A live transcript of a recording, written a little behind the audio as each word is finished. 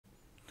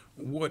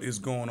What is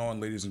going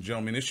on, ladies and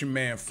gentlemen? It's your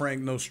man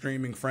Frank No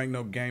Streaming, Frank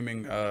No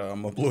Gaming.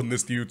 I'm uploading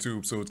this to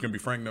YouTube, so it's gonna be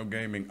Frank No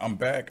Gaming. I'm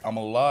back. I'm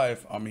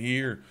alive. I'm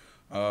here.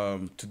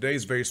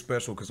 Today's very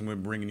special because I'm gonna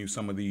be bringing you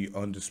some of the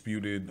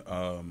Undisputed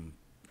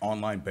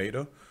online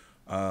beta.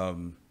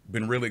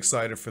 Been really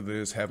excited for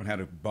this. Haven't had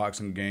a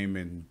boxing game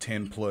in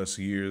 10 plus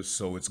years,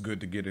 so it's good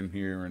to get in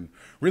here and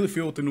really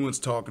feel what the new one's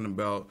talking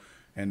about.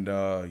 And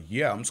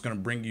yeah, I'm just going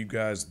to bring you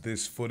guys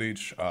this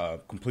footage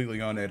completely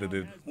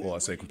unedited. Well, I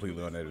say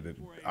completely unedited.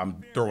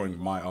 I'm throwing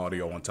my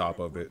audio on top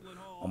of it.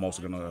 I'm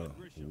also going to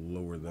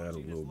lower that a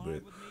little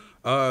bit.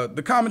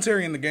 The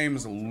commentary in the game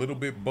is a little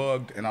bit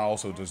bugged, and I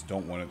also just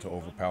don't want it to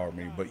overpower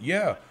me. But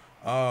yeah,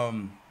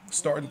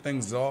 starting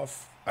things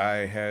off,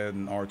 I had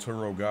an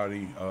Arturo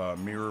Gatti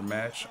mirror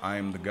match. I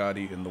am the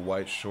Gatti in the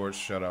white shorts.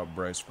 Shout out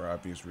Bryce for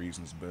obvious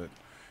reasons, but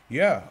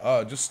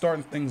yeah, just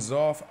starting things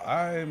off.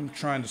 I'm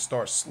trying to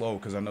start slow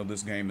because I know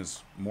this game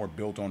is more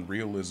built on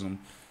realism,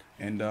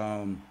 and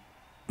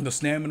the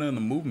stamina and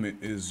the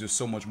movement is just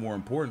so much more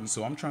important.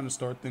 So I'm trying to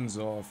start things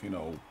off, you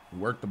know,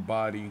 work the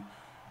body,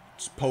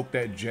 just poke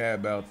that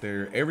jab out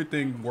there.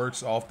 Everything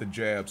works off the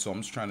jab, so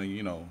I'm just trying to,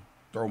 you know,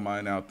 throw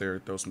mine out there,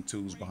 throw some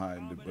tools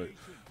behind it, but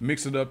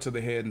mix it up to the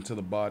head and to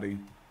the body.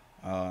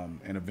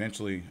 And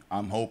eventually,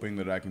 I'm hoping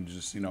that I can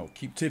just, you know,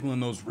 keep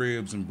tickling those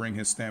ribs and bring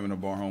his stamina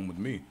bar home with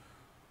me.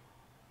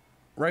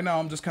 Right now,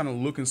 I'm just kind of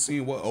looking,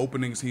 seeing what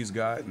openings he's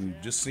got,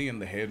 and just seeing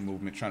the head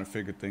movement, trying to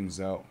figure things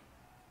out.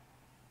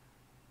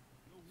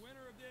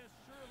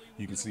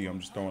 You can see I'm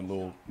just throwing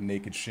little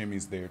naked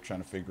shimmies there,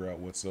 trying to figure out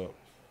what's up.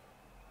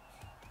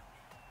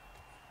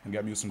 And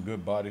got me some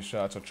good body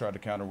shots. I tried to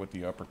counter with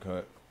the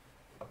uppercut.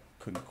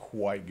 Couldn't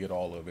quite get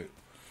all of it.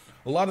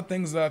 A lot of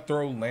things that I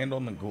throw land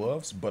on the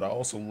gloves, but I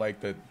also like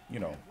that, you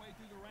know,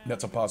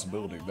 that's a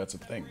possibility. That's a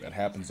thing that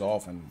happens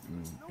often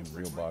in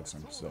real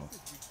boxing. So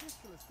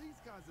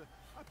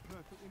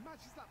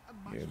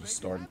yeah, just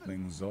starting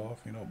things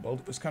off. You know,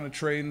 both of us kind of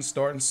trading,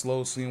 starting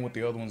slow, seeing what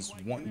the other one's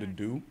wanting to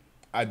do.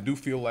 I do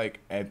feel like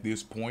at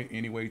this point,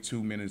 anyway,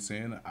 2 minutes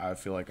in, I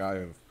feel like I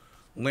have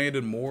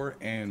landed more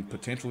and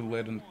potentially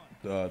led in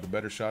the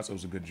better shots. It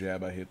was a good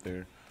jab I hit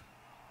there.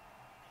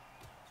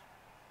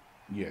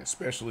 Yeah,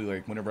 especially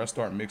like whenever I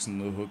start mixing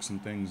the hooks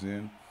and things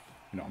in,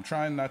 you know, I'm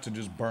trying not to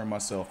just burn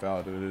myself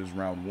out. It is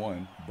round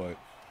one, but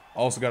I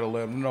also got to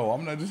let them know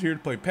I'm not just here to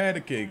play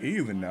patty cake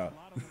either now.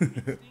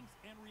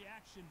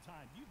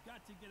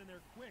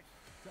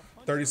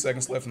 30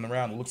 seconds left in the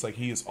round. It looks like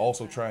he is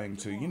also trying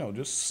to, you know,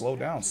 just slow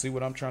down, see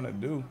what I'm trying to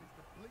do.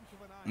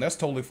 And that's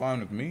totally fine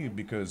with me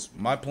because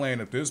my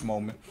plan at this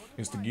moment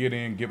is to get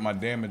in, get my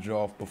damage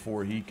off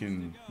before he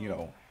can, you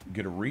know,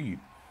 get a read.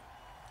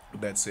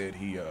 That said,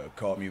 he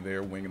caught me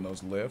there winging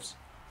those lefts.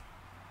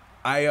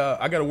 I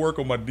got to work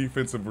on my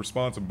defensive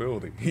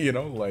responsibility. You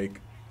know, like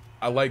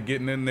I like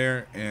getting in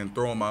there and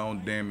throwing my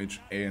own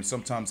damage. And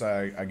sometimes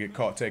I get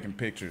caught taking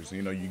pictures.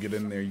 You know, you get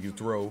in there, you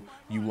throw,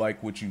 you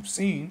like what you've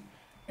seen,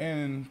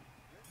 and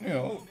you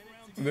know,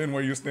 then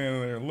while you're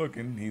standing there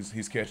looking,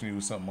 he's catching you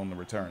with something on the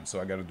return.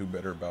 So I got to do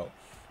better about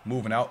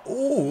moving out.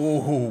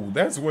 Oh,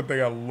 that's one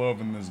thing I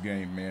love in this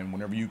game, man.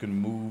 Whenever you can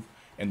move.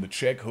 And the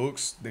check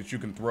hooks that you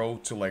can throw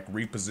to like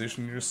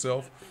reposition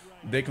yourself,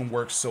 they can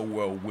work so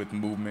well with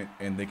movement,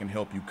 and they can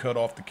help you cut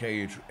off the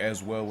cage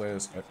as well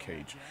as a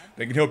cage.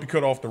 They can help you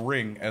cut off the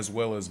ring as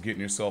well as getting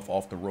yourself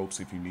off the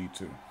ropes if you need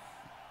to.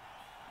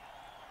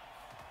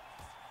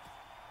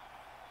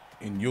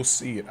 And you'll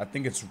see it. I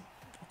think it's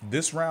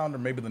this round or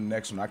maybe the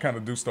next one. I kind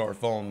of do start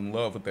falling in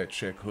love with that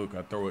check hook.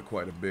 I throw it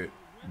quite a bit,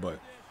 but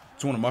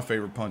it's one of my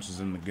favorite punches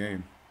in the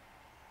game.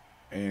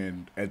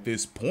 And at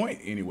this point,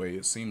 anyway,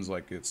 it seems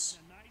like it's,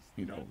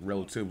 you know,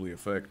 relatively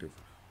effective.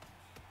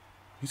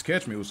 He's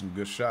catching me with some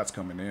good shots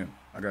coming in.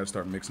 I got to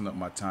start mixing up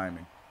my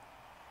timing.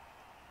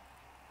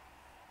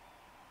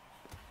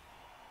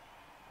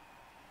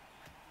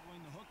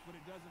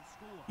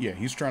 Yeah,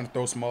 he's trying to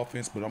throw some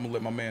offense, but I'm going to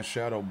let my man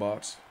shadow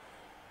box.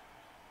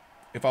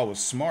 If I was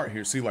smart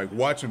here, see, like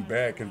watching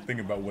back and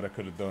thinking about what I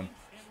could have done.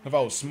 If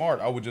I was smart,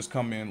 I would just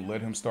come in,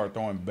 let him start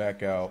throwing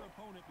back out,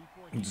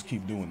 and just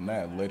keep doing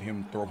that. Let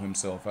him throw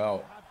himself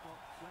out.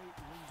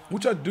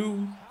 Which I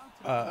do.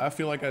 I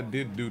feel like I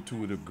did do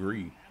to a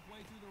degree.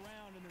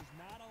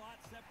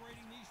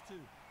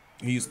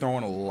 He's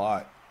throwing a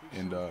lot.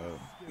 And,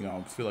 you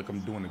know, I feel like I'm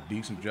doing a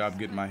decent job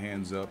getting my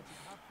hands up.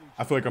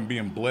 I feel like I'm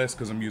being blessed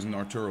because I'm using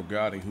Arturo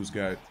Gatti, who's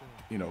got,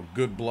 you know,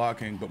 good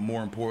blocking, but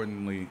more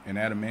importantly, an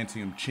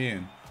adamantium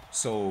chin.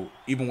 So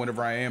even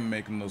whenever I am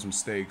making those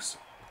mistakes,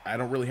 I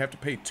don't really have to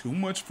pay too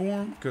much for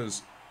him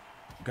because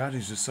God,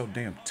 he's just so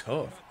damn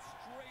tough.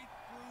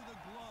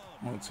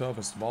 One of the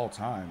toughest of all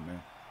time,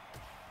 man.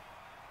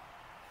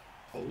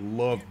 I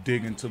love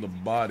digging to the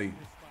body.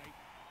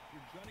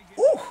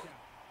 Ooh!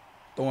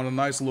 Throwing a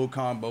nice little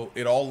combo.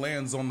 It all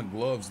lands on the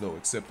gloves, though,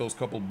 except those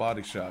couple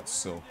body shots.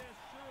 So,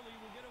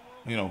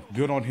 you know,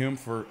 good on him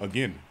for,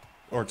 again,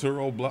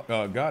 Arturo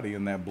Gatti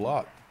in that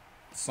block.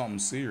 Something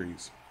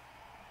serious.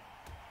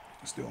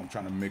 Still, I'm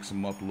trying to mix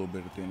him up a little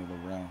bit at the end of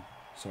the round.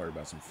 Sorry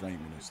about some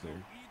framiness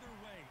there.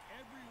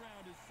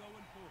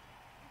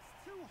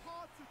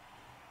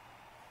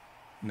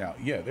 Now,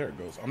 yeah, there it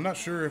goes. I'm not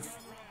sure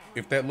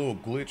if that little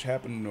glitch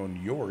happened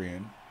on your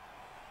end,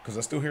 because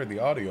I still hear the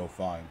audio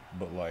fine,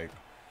 but like,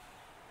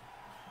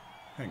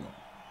 hang on.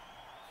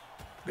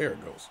 There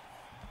it goes.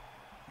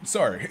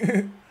 Sorry.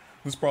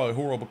 This is probably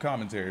horrible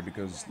commentary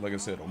because, like I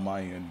said, on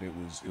my end it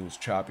was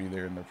choppy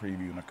there in the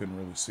preview and I couldn't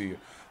really see it.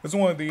 That's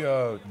one of the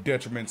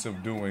detriments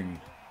of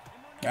doing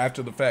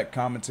after the fact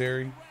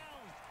commentary.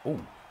 Oh,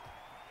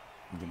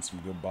 I'm getting some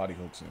good body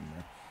hooks in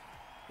there.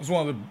 It's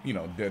one of the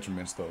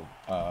detriments though.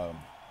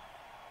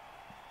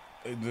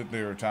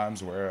 There are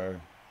times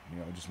where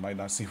I just might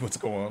not see what's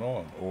going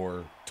on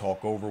or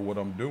talk over what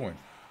I'm doing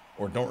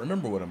or don't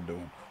remember what I'm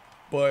doing.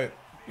 But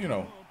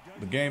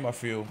the game, I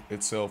feel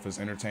itself is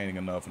entertaining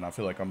enough, and I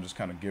feel like I'm just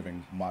kind of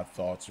giving my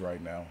thoughts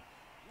right now.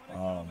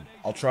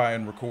 I'll try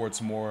and record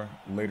some more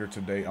later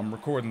today. I'm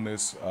recording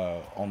this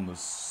on the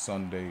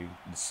Sunday,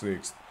 the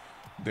 6th.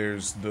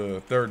 There's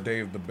the 3rd day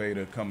of the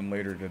beta coming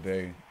later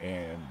today,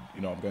 and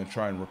I'm going to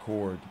try and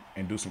record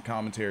and do some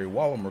commentary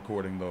while I'm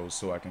recording those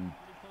so I can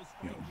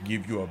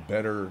give you a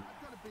better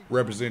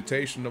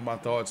representation of my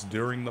thoughts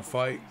during the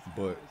fight.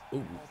 But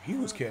ooh, he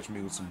was catching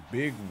me with some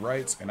big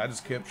rights, and I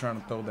just kept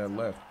trying to throw that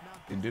left.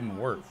 It didn't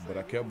work, but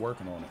I kept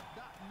working on it.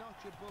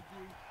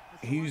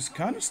 He's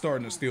kind of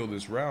starting to steal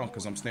this round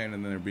because I'm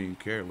standing there being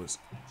careless.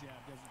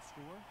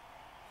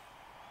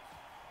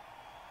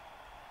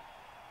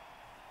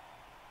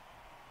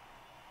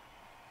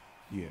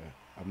 Yeah,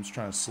 I'm just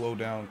trying to slow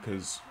down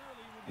because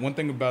one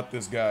thing about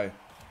this guy,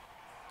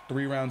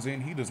 3 rounds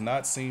in, he does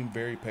not seem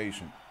very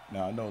patient.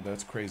 Now, I know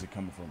that's crazy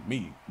coming from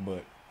me,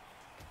 but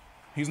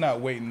he's not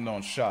waiting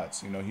on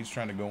shots. He's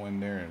trying to go in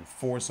there and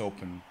force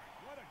open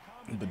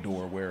the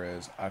door,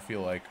 whereas I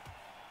feel like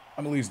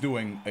I'm at least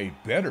doing a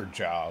better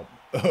job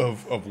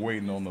of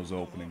waiting on those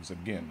openings.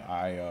 Again,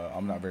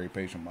 I'm not very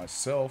patient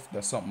myself.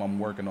 That's something I'm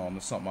working on.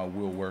 That's something I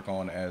will work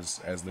on as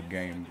the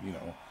game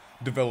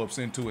develops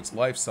into its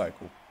life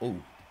cycle.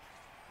 Ooh.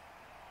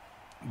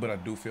 But I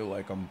do feel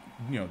like I'm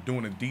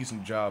doing a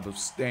decent job of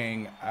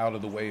staying out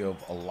of the way of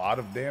a lot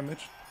of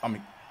damage. I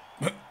mean,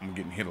 I'm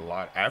getting hit a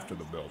lot after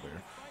the bell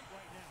there.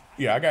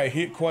 Yeah, I got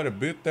hit quite a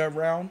bit that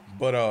round,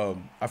 but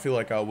I feel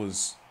like I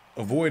was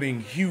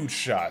avoiding huge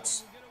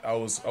shots. I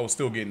was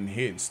still getting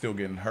hit, still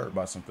getting hurt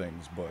by some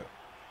things, but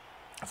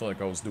I feel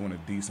like I was doing a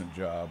decent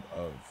job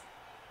of,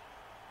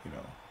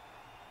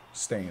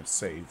 staying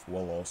safe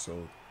while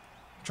also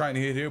trying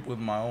to hit it with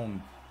my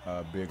own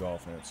big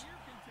offense.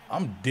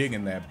 I'm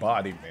digging that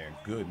body, man.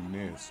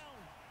 Goodness.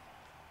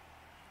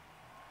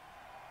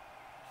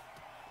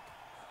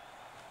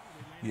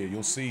 Yeah,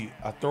 you'll see.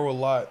 I throw a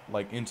lot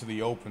like into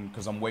the open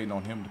because I'm waiting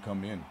on him to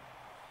come in.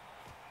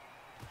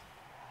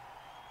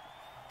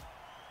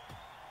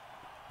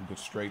 Get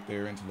straight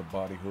there into the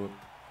body hook.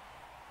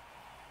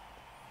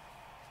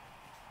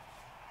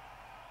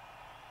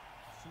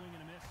 Swing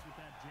and a miss with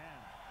that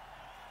jab.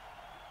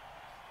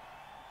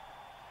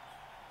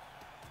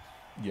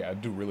 Yeah, I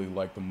do really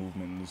like the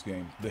movement in this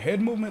game. The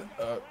head movement,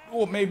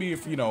 well, maybe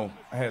if I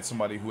had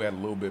somebody who had a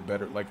little bit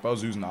better, like if I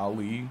was using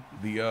Ali,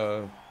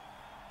 the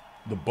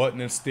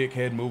button and stick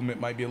head movement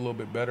might be a little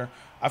bit better.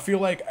 I feel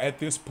like at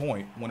this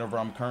point, whenever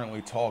I'm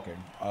currently talking,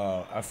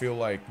 I feel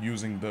like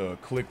using the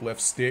click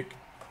left stick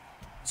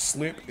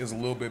slip is a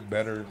little bit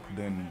better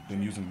than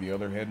using the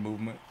other head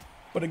movement.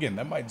 But again,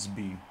 that might just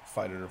be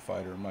fighter to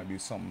fighter. It might be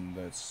something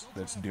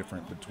that's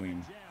different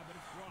between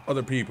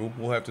other people.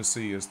 We'll have to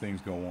see as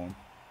things go on.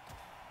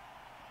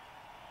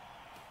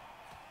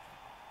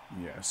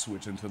 Yeah,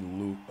 switch into the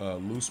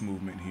loose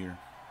movement here.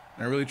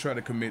 And I really try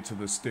to commit to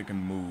the stick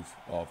and move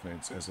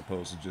offense as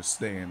opposed to just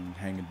staying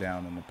hanging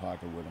down in the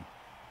pocket with him.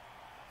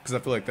 Because I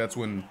feel like that's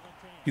when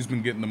he's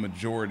been getting the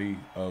majority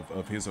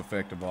of his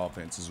effective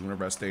offenses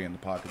whenever I stay in the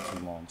pocket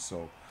too long.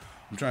 So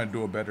I'm trying to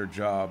do a better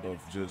job of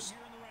just,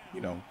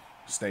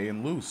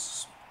 staying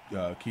loose,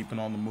 keeping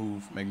on the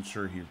move, making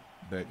sure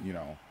that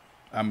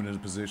I'm in a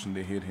position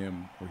to hit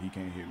him or he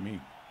can't hit me.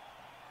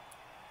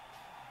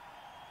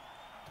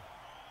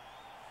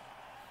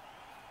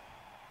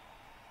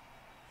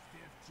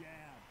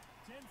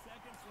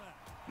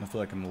 I feel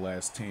like in the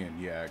last 10,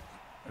 yeah,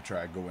 I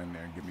try to go in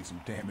there and get me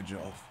some damage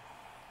off.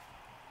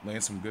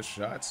 Land some good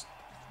shots.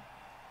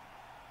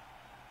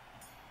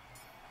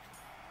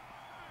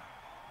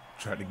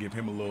 Try to give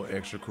him a little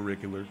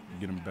extracurricular,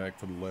 get him back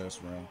for the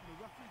last round.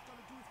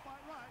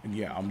 And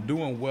yeah, I'm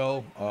doing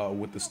well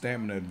with the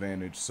stamina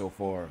advantage so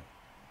far.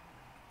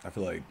 I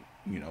feel like,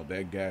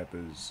 that gap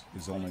is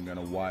only going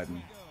to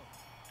widen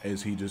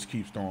as he just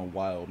keeps throwing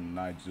wild and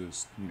I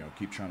just,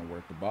 keep trying to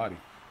work the body.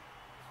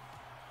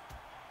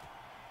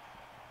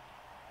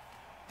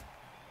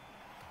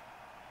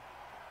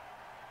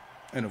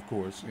 And of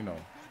course,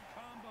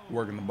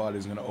 working the body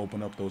is going to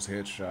open up those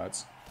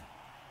headshots.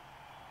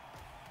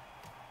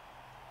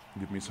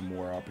 Give me some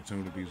more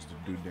opportunities to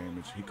do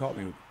damage. He caught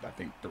me with, I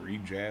think, 3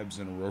 jabs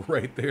in a row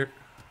right there.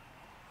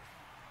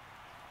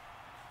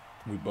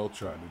 We both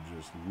tried to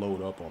just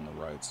load up on the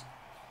rights.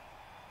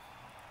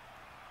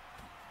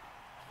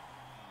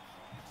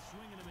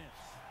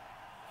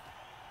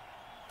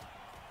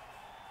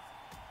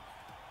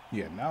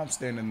 Yeah, now I'm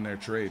standing there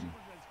trading.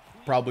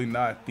 Probably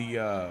not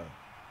the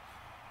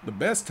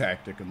best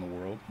tactic in the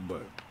world,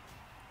 but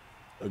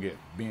again,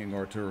 being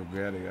Arturo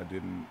Gatti, I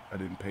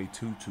didn't pay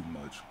too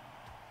much.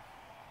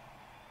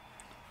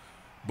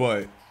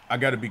 But I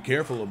got to be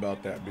careful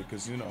about that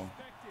because, you know,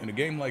 in a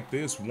game like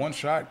this, one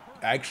shot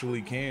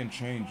actually can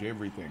change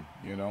everything,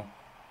 you know.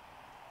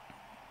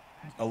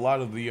 A lot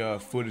of the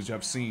footage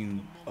I've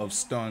seen of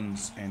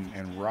stuns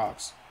and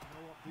rocks,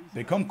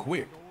 they come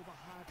quick.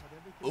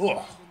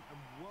 Ugh.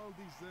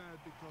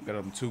 Got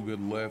him 2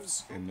 good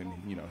lefts, and then,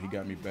 you know, he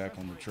got me back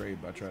on the trade,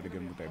 but I tried to get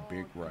him with that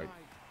big right.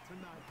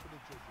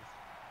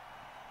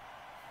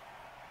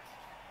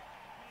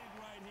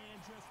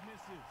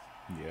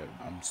 Yeah,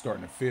 I'm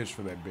starting to fish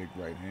for that big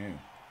right hand.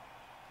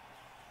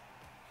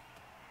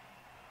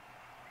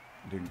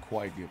 Didn't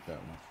quite get that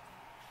one.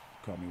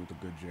 Caught me with a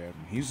good jab.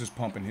 And he's just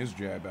pumping his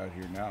jab out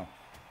here now.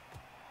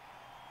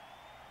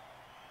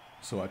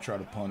 So I try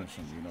to punish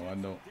him, you know.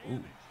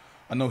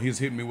 I know he's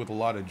hitting me with a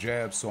lot of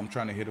jabs, so I'm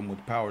trying to hit him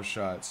with power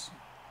shots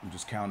and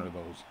just counter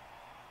those.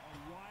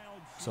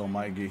 So I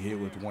might get hit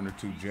with 1 or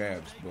 2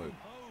 jabs, but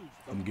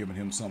I'm giving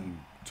him something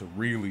to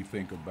really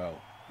think about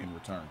in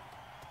return.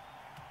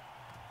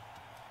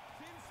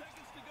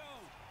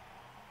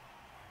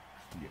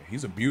 Yeah,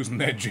 he's abusing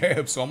that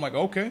jab, so I'm like,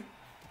 okay.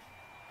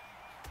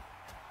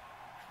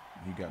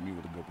 He got me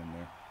with a good one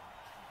there.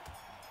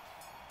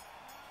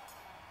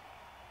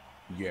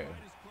 Yeah.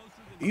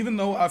 Even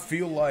though I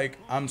feel like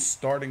I'm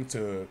starting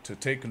to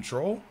take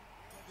control,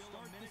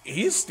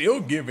 he's still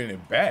giving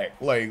it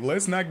back. Like,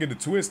 let's not get it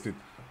twisted.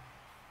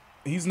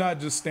 He's not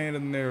just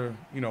standing there,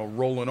 you know,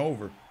 rolling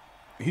over.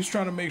 He's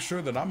trying to make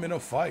sure that I'm in a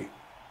fight.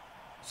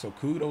 So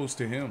kudos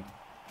to him.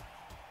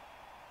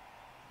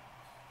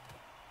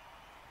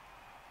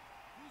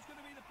 Who's going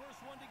to be the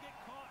first one to get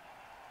caught?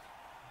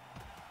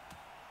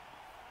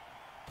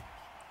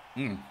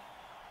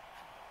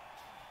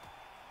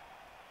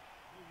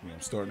 Yeah,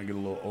 I'm starting to get a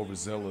little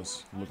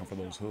overzealous looking for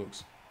those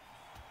hooks.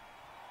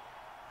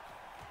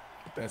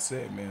 But that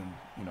said, man,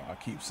 you know, I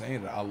keep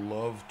saying that I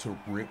love to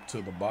rip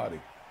to the body.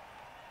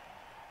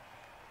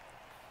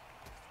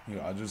 You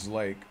know,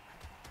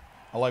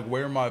 I like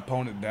wearing my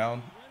opponent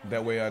down.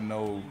 That way I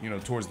know, you know,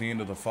 towards the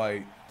end of the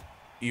fight,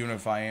 even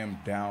if I am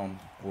down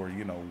or,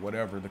 you know,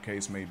 whatever the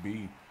case may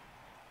be,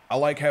 I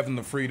like having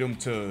the freedom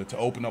to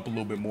open up a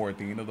little bit more at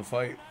the end of the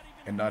fight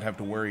and not have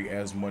to worry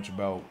as much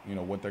about, you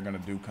know, what they're going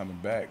to do coming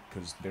back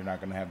because they're not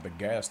going to have the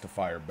gas to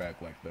fire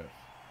back like that.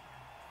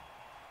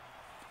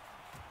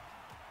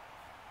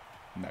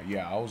 Now,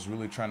 yeah, I was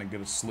really trying to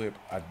get a slip.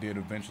 I did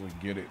eventually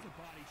get it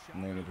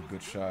and landed a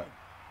good shot.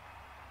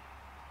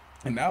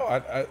 And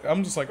now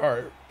I'm just like, all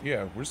right,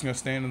 yeah, we're just going to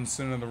stand in the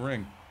center of the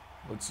ring.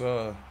 Let's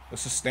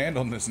just stand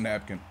on this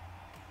napkin.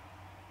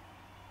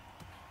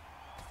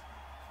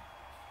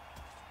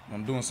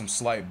 I'm doing some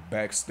slight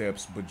back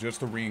steps, but just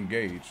to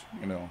re-engage,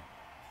 you know.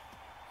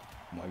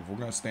 Like, if we're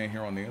going to stand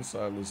here on the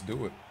inside, let's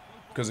do it.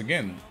 Because,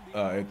 again,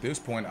 at this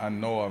point, I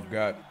know I've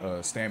got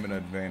a stamina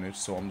advantage,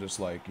 so I'm just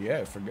like,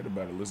 yeah, forget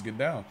about it. Let's get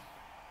down.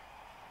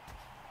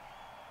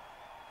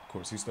 Of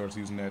course, he starts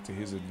using that to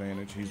his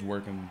advantage. He's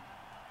working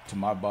to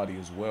my body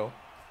as well.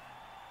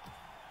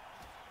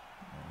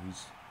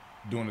 He's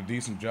doing a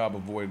decent job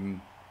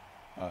avoiding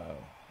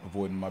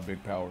my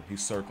big power.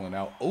 He's circling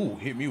out. Oh,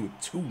 hit me with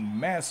 2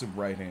 massive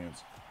right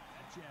hands.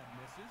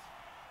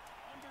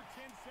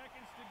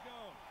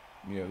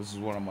 Yeah, this is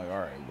what I'm like, all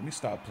right, let me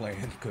stop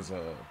playing because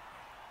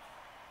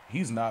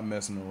he's not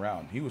messing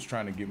around. He was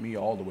trying to get me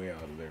all the way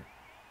out of there.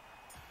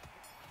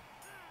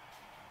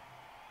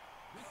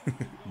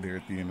 There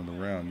at the end of the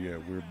round, yeah,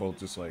 we were both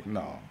just like,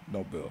 no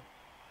bill.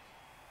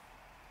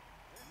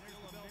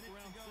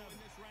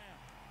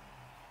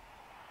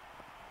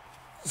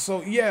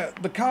 So yeah,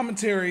 the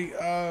commentary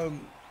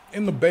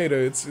in the beta,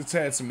 it's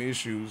had some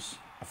issues.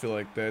 I feel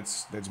like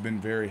that's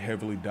been very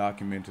heavily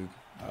documented.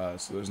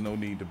 So there's no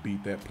need to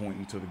beat that point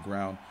into the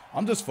ground.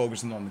 I'm just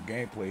focusing on the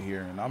gameplay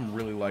here, and I'm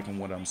really liking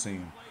what I'm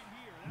seeing.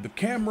 The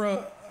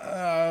camera,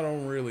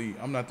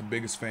 I'm not the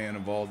biggest fan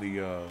of all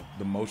the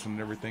motion and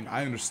everything.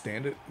 I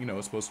understand it. You know,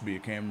 it's supposed to be a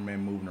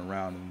cameraman moving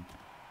around, and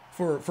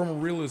from a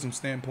realism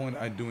standpoint,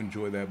 I do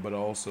enjoy that, but I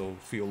also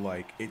feel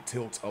like it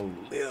tilts a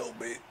little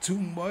bit too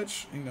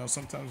much. You know,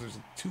 sometimes there's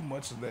too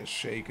much of that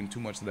shake and too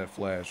much of that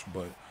flash,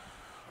 but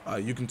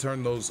you can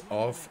turn those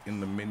off in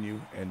the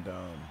menu, and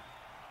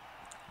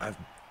I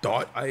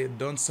thought I had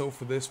done so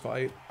for this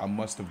fight. I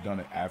must have done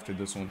it after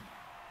this one,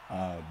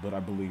 but I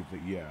believe that,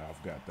 yeah,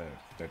 I've got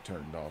that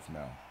turned off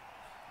now.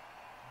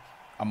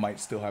 I might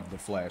still have the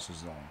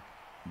flashes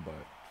on,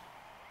 but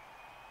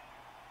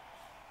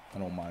I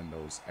don't mind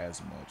those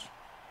as much.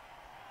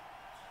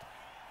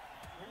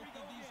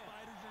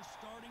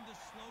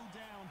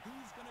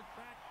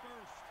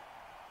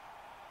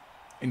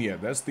 And yeah,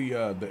 that's the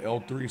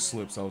L3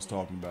 slips I was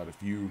talking about.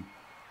 If you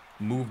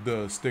move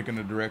the stick in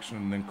a direction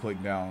and then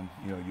click down,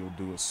 you know, you'll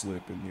do a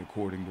slip in the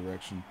according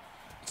direction.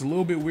 It's a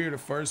little bit weird at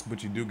first,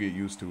 but you do get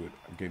used to it.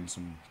 I'm getting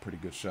some pretty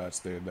good shots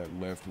there. That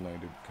left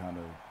landed kind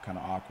of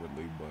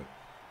awkwardly, but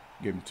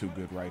gave him 2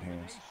 good right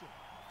hands.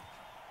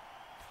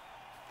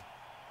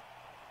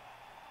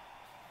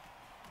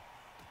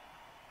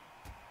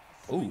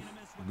 Ooh,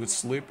 good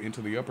slip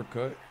into the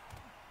uppercut.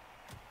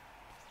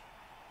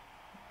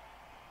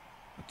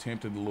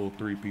 Attempted the little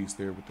three-piece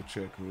there with the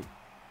check hook.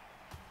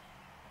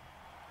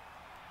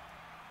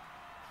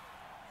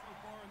 So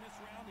far in this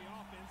round, the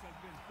offense has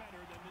been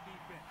better than the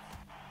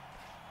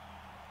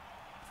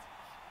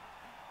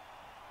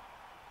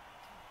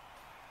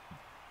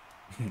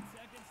defense.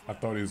 I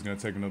thought he was going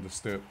to take another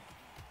step.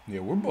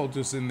 Yeah, we're both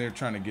just in there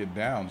trying to get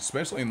down,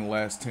 especially in the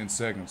last 10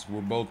 seconds. We're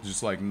both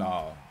just like,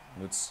 nah,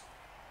 let's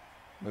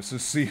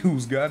just see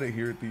who's got it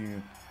here at the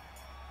end.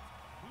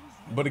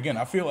 But again,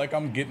 I feel like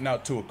I'm getting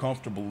out to a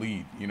comfortable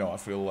lead. You know, I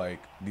feel like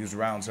these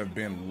rounds have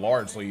been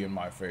largely in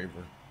my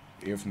favor.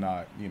 If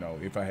not, you know,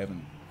 if I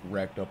haven't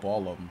racked up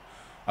all of them.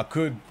 I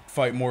could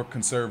fight more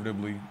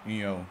conservatively,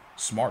 you know,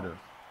 smarter.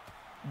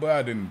 But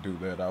I didn't do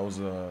that. I was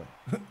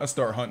I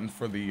start hunting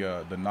for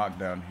the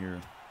knockdown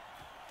here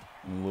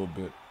in a little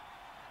bit.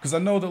 Because I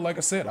know that, like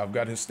I said, I've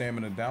got his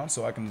stamina down,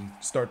 so I can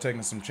start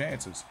taking some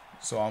chances.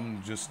 So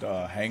I'm just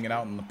hanging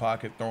out in the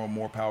pocket, throwing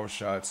more power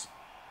shots,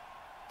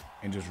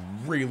 and just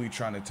really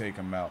trying to take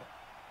him out.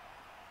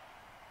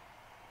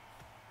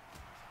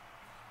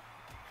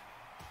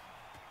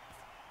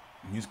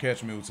 He's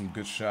catching me with some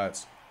good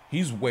shots.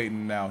 He's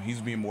waiting now.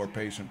 He's being more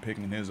patient,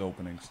 picking his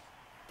openings.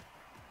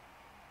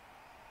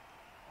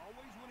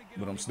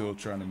 But I'm still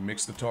trying to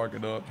mix the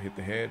target up, hit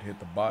the head, hit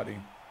the body.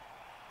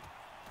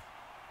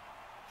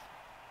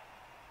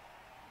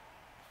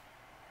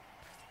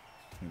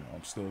 You know,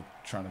 I'm still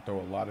trying to throw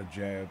a lot of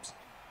jabs,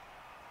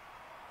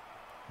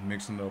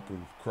 mixing it up with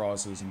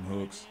crosses and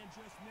hooks.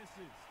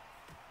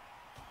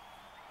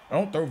 I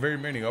don't throw very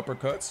many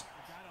uppercuts.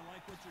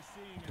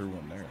 I threw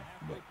one there,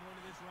 but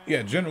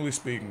yeah, generally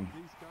speaking,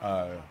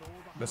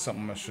 that's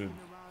something I should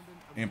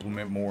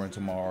implement more into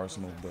my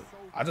arsenal. But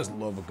I just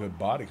love a good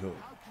body hook,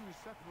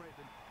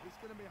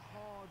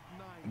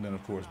 and then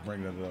of course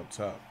bringing it up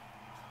top.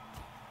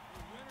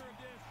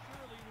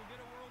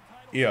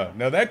 Yeah,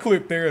 now that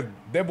clip there,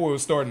 that boy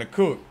was starting to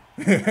cook.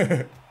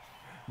 Get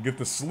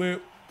the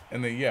slip,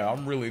 and then, yeah,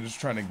 I'm really just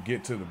trying to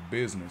get to the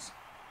business.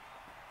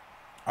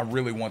 I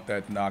really want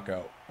that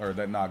knockout, or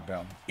that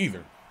knockdown,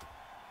 either.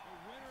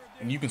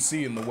 And you can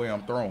see in the way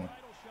I'm throwing.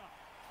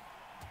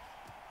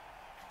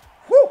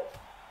 Woo!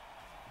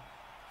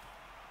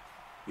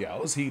 Yeah, I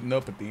was heating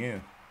up at the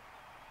end.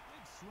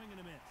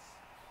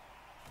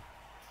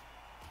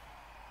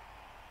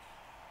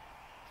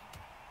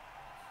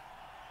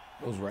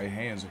 Those right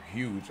hands are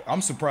huge.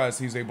 I'm surprised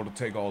he's able to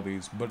take all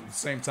these, but at the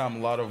same time, a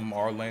lot of them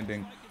are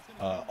landing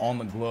on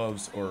the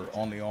gloves or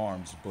on the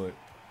arms. But,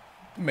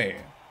 man,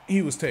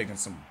 he was taking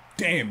some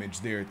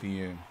damage there at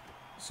the end.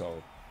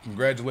 So,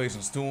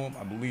 congratulations to him.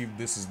 I believe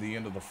this is the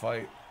end of the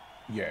fight.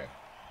 Yeah.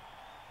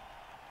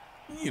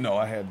 You know,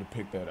 I had to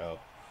pick that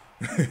out.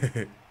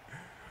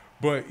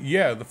 But,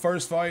 yeah, the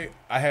first fight,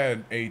 I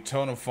had a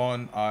ton of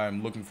fun.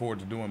 I'm looking forward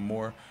to doing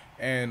more.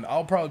 And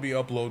I'll probably be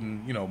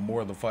uploading, you know,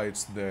 more of the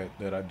fights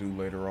that I do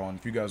later on.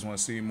 If you guys want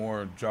to see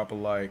more, drop a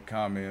like,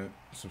 comment,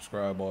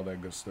 subscribe, all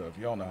that good stuff.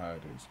 Y'all know how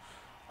it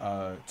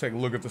is. Take a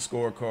look at the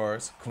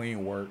scorecards.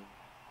 Clean work.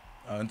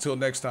 Until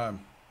next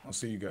time, I'll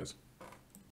see you guys.